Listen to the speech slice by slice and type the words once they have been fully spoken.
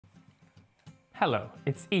Hello,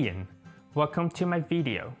 it's Ian. Welcome to my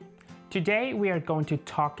video. Today we are going to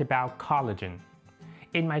talk about collagen.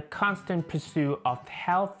 In my constant pursuit of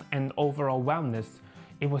health and overall wellness,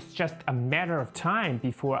 it was just a matter of time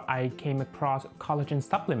before I came across collagen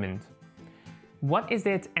supplement. What is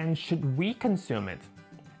it and should we consume it?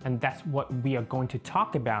 And that's what we are going to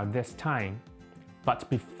talk about this time. But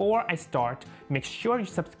before I start, make sure you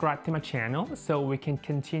subscribe to my channel so we can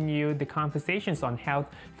continue the conversations on health,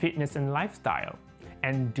 fitness, and lifestyle.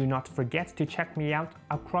 And do not forget to check me out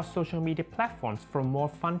across social media platforms for more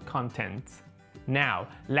fun content. Now,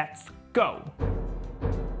 let's go!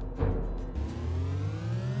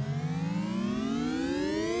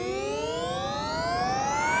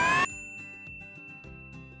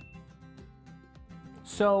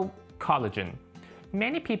 So, collagen.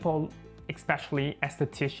 Many people, especially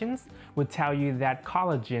estheticians, would tell you that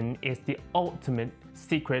collagen is the ultimate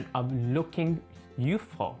secret of looking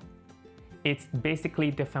youthful. It's basically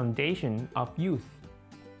the foundation of youth.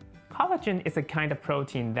 Collagen is a kind of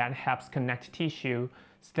protein that helps connect tissues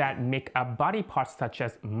that make up body parts such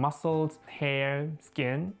as muscles, hair,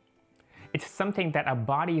 skin. It's something that our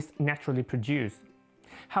bodies naturally produce.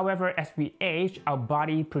 However, as we age, our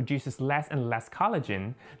body produces less and less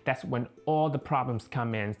collagen. That's when all the problems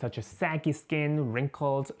come in, such as saggy skin,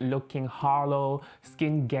 wrinkles, looking hollow,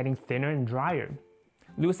 skin getting thinner and drier.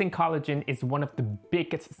 Losing collagen is one of the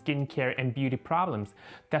biggest skincare and beauty problems.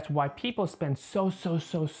 That's why people spend so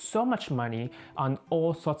much money on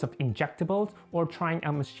all sorts of injectables or trying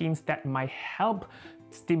out machines that might help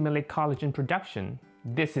stimulate collagen production.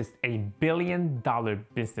 This is a billion-dollar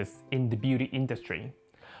business in the beauty industry.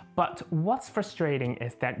 But what's frustrating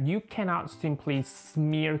is that you cannot simply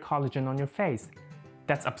smear collagen on your face.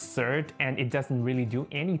 That's absurd, and it doesn't really do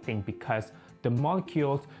anything because the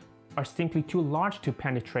molecules are simply too large to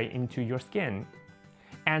penetrate into your skin.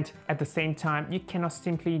 And at the same time, you cannot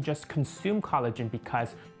simply just consume collagen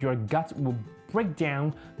because your gut will break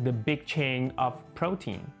down the big chain of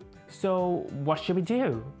protein. So what should we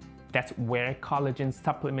do? That's where collagen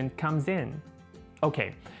supplement comes in.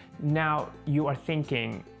 Okay, now you are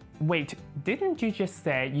thinking, wait, didn't you just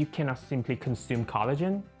say you cannot simply consume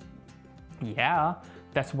collagen? Yeah,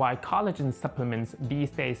 that's why collagen supplements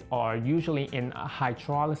these days are usually in a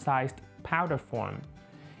hydrolyzed powder form.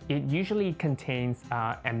 It usually contains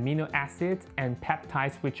amino acids and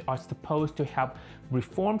peptides which are supposed to help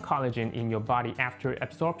reform collagen in your body after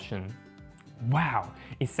absorption. Wow,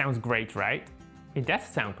 it sounds great, right? It does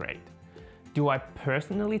sound great. Do I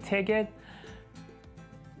personally take it?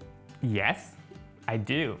 Yes, I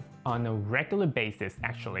do, on a regular basis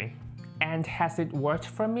actually. And has it worked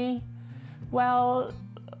for me? Well,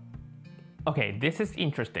 okay, this is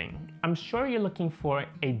interesting. I'm sure you're looking for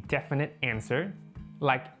a definite answer,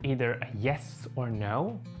 like either a yes or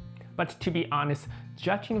no. But to be honest,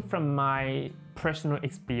 judging from my personal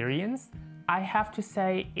experience, I have to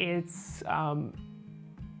say it's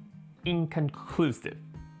inconclusive.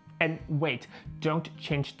 And wait, don't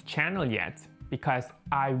change the channel yet, because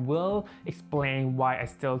I will explain why I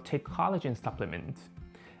still take collagen supplement.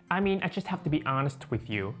 I mean, I just have to be honest with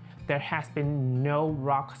you. There has been no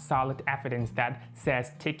rock-solid evidence that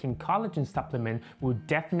says taking collagen supplement will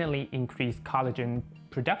definitely increase collagen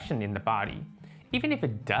production in the body. Even if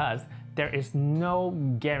it does, there is no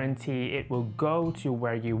guarantee it will go to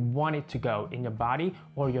where you want it to go in your body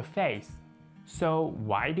or your face. So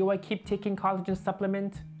why do I keep taking collagen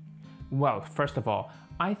supplement? Well, first of all,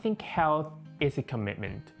 I think health is a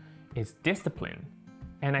commitment, it's discipline.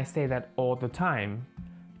 And I say that all the time.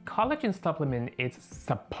 Collagen supplement is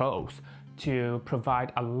supposed to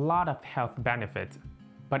provide a lot of health benefits,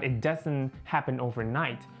 but it doesn't happen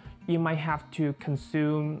overnight. You might have to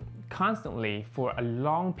consume constantly for a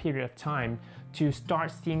long period of time to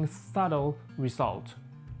start seeing subtle results.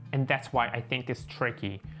 And that's why I think it's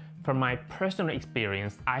tricky. From my personal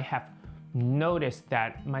experience, I have noticed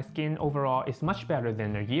that my skin overall is much better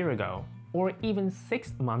than a year ago, or even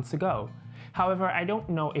 6 months ago. However, I don't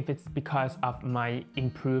know if it's because of my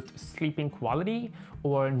improved sleeping quality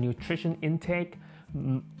or nutrition intake,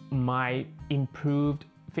 my improved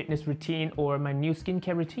fitness routine, or my new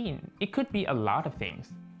skincare routine. It could be a lot of things.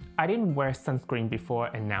 I didn't wear sunscreen before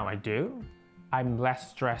and now I do. I'm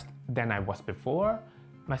less stressed than I was before.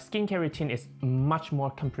 My skincare routine is much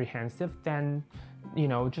more comprehensive than,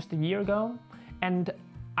 just a year ago. And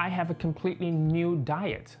I have a completely new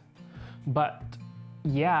diet. But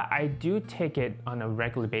yeah, I do take it on a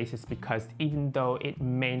regular basis because even though it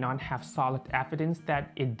may not have solid evidence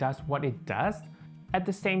that it does what it does, at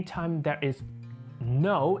the same time there is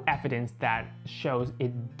no evidence that shows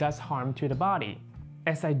it does harm to the body.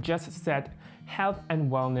 As I just said, Health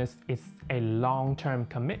and wellness is a long-term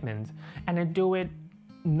commitment, and I do it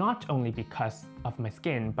not only because of my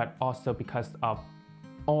skin, but also because of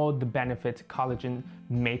all the benefits collagen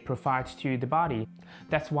may provide to the body.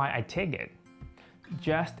 That's why I take it.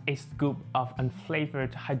 Just a scoop of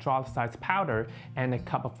unflavored hydrolyzed powder and a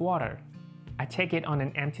cup of water. I take it on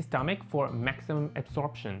an empty stomach for maximum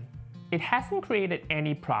absorption. It hasn't created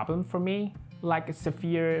any problem for me, like a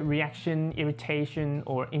severe reaction, irritation,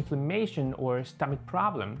 or inflammation or stomach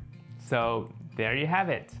problem. So there you have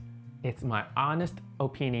it. It's my honest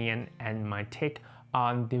opinion and my take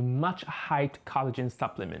on the much hyped collagen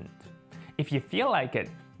supplement. If you feel like it,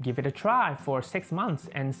 give it a try for 6 months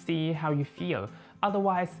and see how you feel.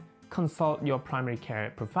 Otherwise, consult your primary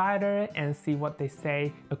care provider and see what they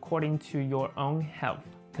say according to your own health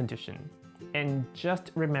condition. And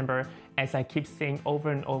just remember, as I keep saying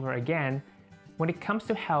over and over again, when it comes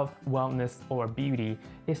to health, wellness, or beauty,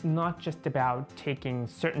 it's not just about taking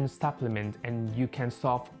certain supplements and you can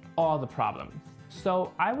solve all the problems.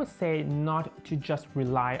 So I would say not to just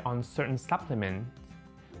rely on certain supplements.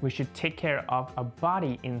 We should take care of our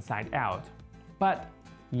body inside out. But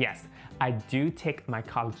yes, I do take my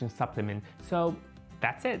collagen supplement, so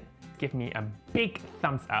that's it. Give me a big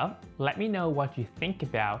thumbs up. Let me know what you think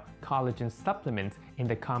about collagen supplements in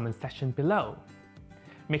the comment section below.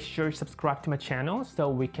 Make sure you subscribe to my channel so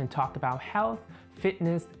we can talk about health,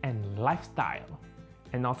 fitness, and lifestyle.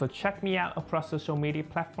 And also check me out across social media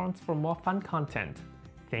platforms for more fun content.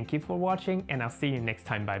 Thank you for watching, and I'll see you next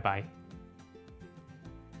time. Bye bye.